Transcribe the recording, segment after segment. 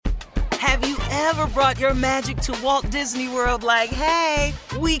Have you ever brought your magic to Walt Disney World like, hey,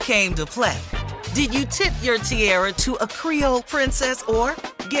 we came to play? Did you tip your tiara to a Creole princess or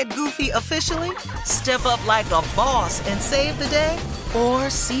get goofy officially? Step up like a boss and save the day? Or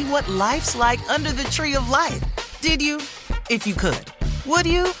see what life's like under the tree of life? Did you? If you could. Would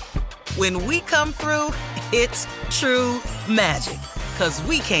you? When we come through, it's true magic. 'Cause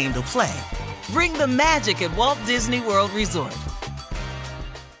we came to play. Bring the magic at Walt Disney World Resort.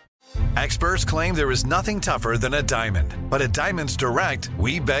 Experts claim there is nothing tougher than a diamond. But at Diamonds Direct,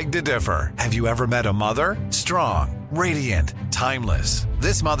 we beg to differ. Have you ever met a mother? Strong, radiant, timeless.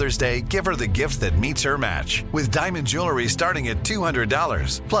 This Mother's Day, give her the gift that meets her match. With diamond jewelry starting at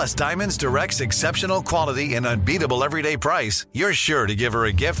 $200. Plus Diamonds Direct's exceptional quality and unbeatable everyday price, you're sure to give her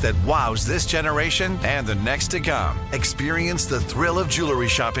a gift that wows this generation and the next to come. Experience the thrill of jewelry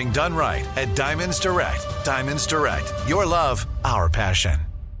shopping done right at Diamonds Direct. Diamonds Direct. Your love, our passion.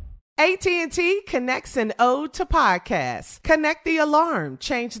 AT&T connects an ode to podcasts. Connect the alarm.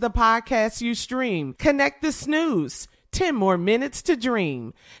 Change the podcast you stream. Connect the snooze. 10 more minutes to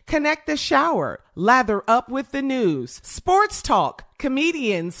dream. Connect the shower. Lather up with the news. Sports talk,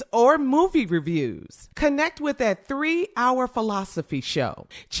 comedians, or movie reviews. Connect with that 3-hour philosophy show.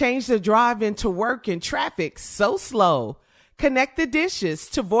 Change the drive into work in traffic so slow. Connect the dishes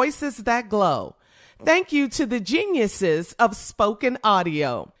to voices that glow. Thank you to the geniuses of spoken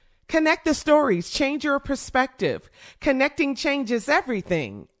audio. Connect the stories, change your perspective. Connecting changes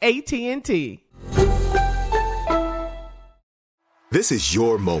everything. AT&T. This is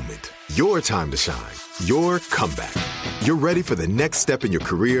your moment, your time to shine, your comeback. You're ready for the next step in your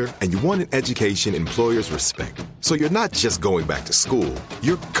career, and you want an education employers respect. So you're not just going back to school,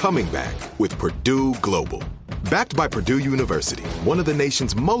 you're coming back with Purdue Global. Backed by Purdue University, one of the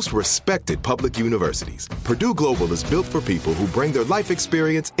nation's most respected public universities, Purdue Global is built for people who bring their life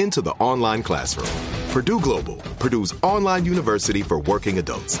experience into the online classroom. Purdue Global, Purdue's online university for working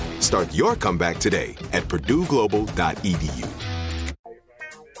adults. Start your comeback today at purdueglobal.edu.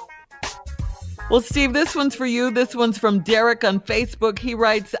 Well, Steve, this one's for you. This one's from Derek on Facebook. He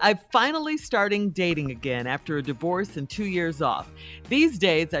writes, I'm finally starting dating again after a divorce and 2 years off. These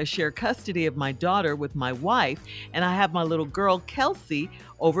days, I share custody of my daughter with my wife, and I have my little girl, Kelsey,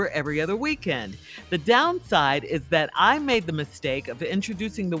 over every other weekend. The downside is that I made the mistake of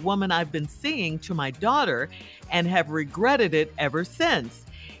introducing the woman I've been seeing to my daughter and have regretted it ever since.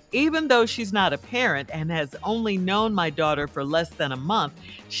 Even though she's not a parent and has only known my daughter for less than a month,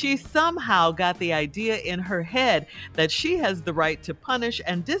 she somehow got the idea in her head that she has the right to punish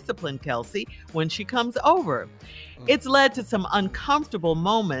and discipline Kelsey when she comes over. It's led to some uncomfortable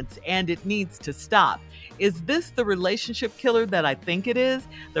moments, and it needs to stop. Is this the relationship killer that I think it is?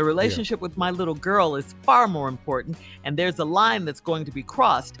 The relationship with my little girl is far more important, and there's a line that's going to be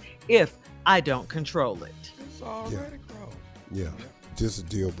crossed if I don't control it. It's already crossed. Yeah. This is a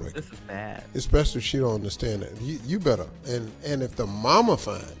deal breaker. This is bad. Especially if she don't understand it. You better. And if the mama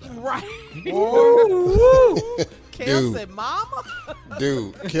find out. Right. Kelsey mama?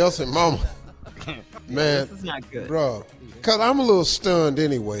 Dude, Kelsey mama. Man. This is not good. Bro, because I'm a little stunned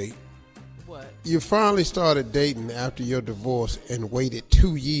anyway. What? You finally started dating after your divorce and waited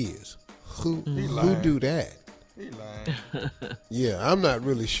 2 years. Who do that? He lying. Yeah, I'm not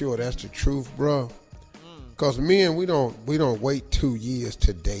really sure that's the truth, bro. Because men, we don't wait 2 years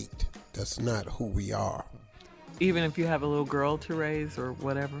to date. That's not who we are. Even if you have a little girl to raise or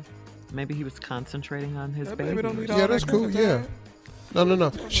whatever. Maybe he was concentrating on his baby. Baby don't need all Yeah, that that's cool, kind of yeah. time.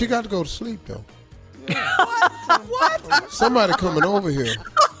 No. She got to go to sleep, though. What? Somebody coming over here.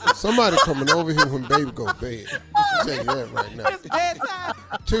 Somebody coming over here when baby go to bed. I'm telling you that right now. It's bedtime.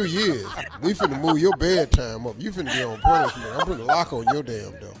 2 years. We finna move your bedtime up. You finna be on punishment. I'm finna lock on your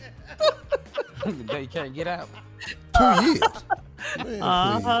damn door. The day you can't get out. 2 years.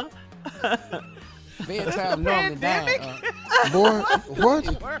 Man, Bedtime normally 9. boy, what?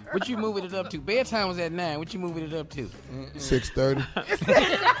 What you moving it up to? Bedtime was at 9. What you moving it up to? 6:30.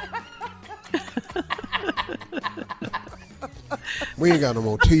 We ain't got no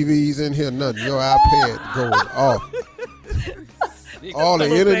more TVs in here, nothing. Your iPad goes off. All the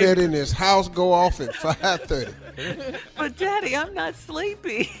internet in this house go off at 5:30. But Daddy, I'm not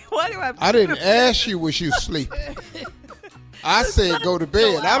sleepy. Why do I have to I didn't ask you was you sleeping. I said go to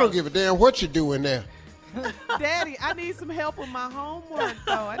bed. I don't give a damn what you doing there. Daddy, I need some help with my homework,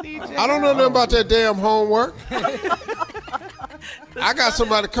 though. I need your I don't know help. nothing about that damn homework. I got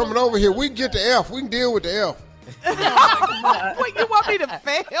somebody coming over here. We can get the F. We can deal with the F. What, you want me to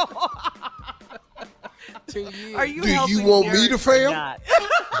fail? 2 years. Are you Do you helping want me Derek to or fail? not?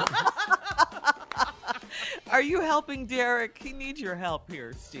 Are you helping Derek? He needs your help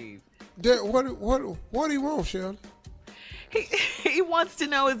here, Steve. What do you want, Shirley? He wants to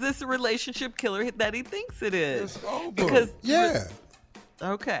know, is this a relationship killer that he thinks it is? It's over. Because yeah.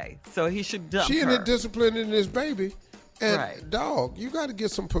 Okay, so he should dump she her. ain't disciplining this baby. And Right. dog, you got to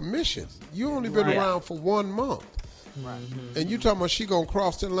get some permission. You only been around for 1 month. Right. And you talking about she going to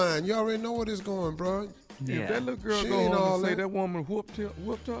cross the line. You already know where it's going, bro. Yeah. If that little girl She go ain't on all and say that. that woman whooped her,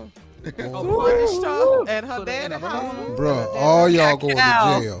 Punished her at her dad's house. Bro, all y'all going to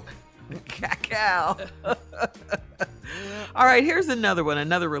Cacao. jail. Cacao. All right, here's another one,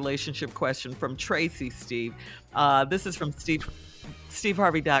 another relationship question from Tracy, Steve. This is from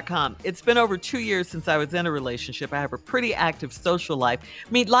SteveHarvey.com. It's been over 2 years since I was in a relationship. I have a pretty active social life,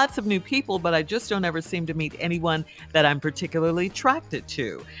 meet lots of new people, but I just don't ever seem to meet anyone that I'm particularly attracted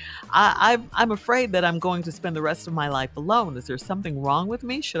to. I'm afraid that I'm going to spend the rest of my life alone. Is there something wrong with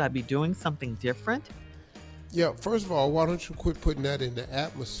me? Should I be doing something different? Yeah, first of all, why don't you quit putting that in the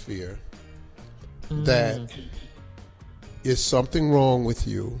atmosphere that is something wrong with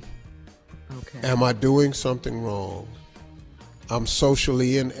you? Okay. Am I doing something wrong? I'm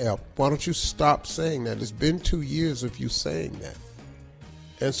socially inept. Why don't you stop saying that? It's been 2 years of you saying that.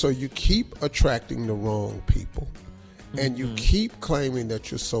 And so you keep attracting the wrong people. And you keep claiming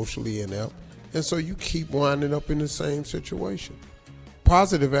that you're socially inept. And so you keep winding up in the same situation.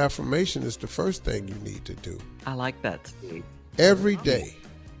 Positive affirmation is the first thing you need to do. I like that, Steve. Every day,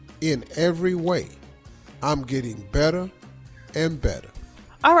 in every way, I'm getting better and better.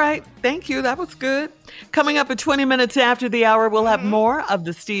 All right. Thank you. That was good. Coming up at 20 minutes after the hour, we'll have more of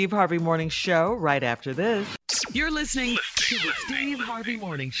the Steve Harvey Morning Show right after this. You're listening to the Steve Harvey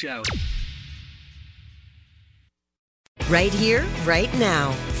Morning Show. Right here, right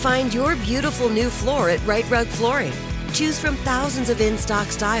now. Find your beautiful new floor at Right Rug Flooring. Choose from thousands of in-stock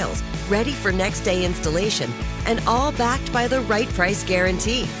styles, ready for next day installation, and all backed by the right price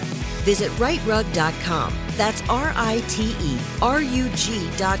guarantee. Visit rightrug.com. That's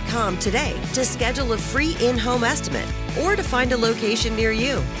RITERUG.com today to schedule a free in-home estimate or to find a location near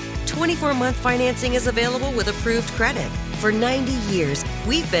you. 24-month financing is available with approved credit. For 90 years,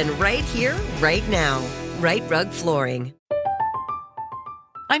 we've been right here, right now. Right Rug Flooring.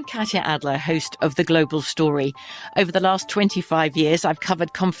 I'm Katya Adler, host of The Global Story. Over the last 25 years, I've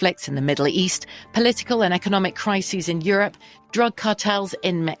covered conflicts in the Middle East, political and economic crises in Europe, drug cartels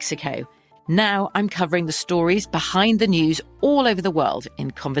in Mexico. Now I'm covering the stories behind the news all over the world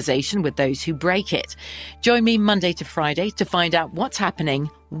in conversation with those who break it. Join me Monday to Friday to find out what's happening,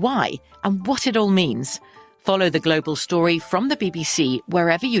 why, and what it all means. Follow The Global Story from the BBC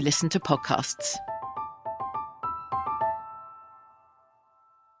wherever you listen to podcasts.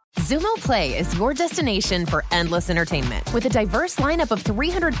 Xumo Play is your destination for endless entertainment. With a diverse lineup of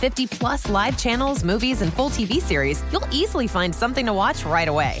 350 plus live channels, movies, and full TV series, you'll easily find something to watch right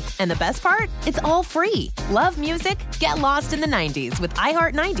away. And the best part? It's all free. Love music? Get lost in the 90s with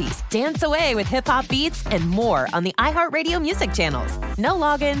iHeart 90s. Dance away with hip-hop beats and more on the iHeartRadio music channels. No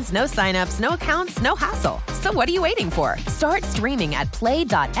logins, no signups, no accounts, no hassle. So what are you waiting for? Start streaming at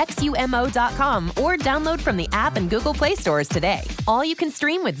play.xumo.com or download from the app and Google Play stores today. All you can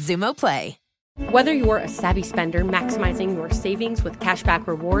stream with Xumo Play. Whether you're a savvy spender maximizing your savings with cashback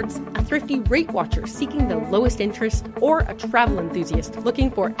rewards, a thrifty rate watcher seeking the lowest interest, or a travel enthusiast looking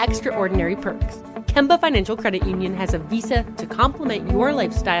for extraordinary perks, Kemba Financial Credit Union has a visa to complement your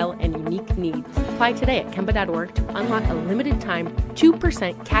lifestyle and unique needs. Apply today at Kemba.org to unlock a limited-time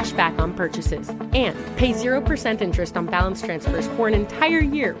 2% cash back on purchases and pay 0% interest on balance transfers for an entire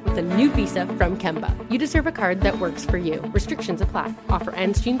year with a new visa from Kemba. You deserve a card that works for you. Restrictions apply. Offer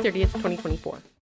ends June 30th, 2024.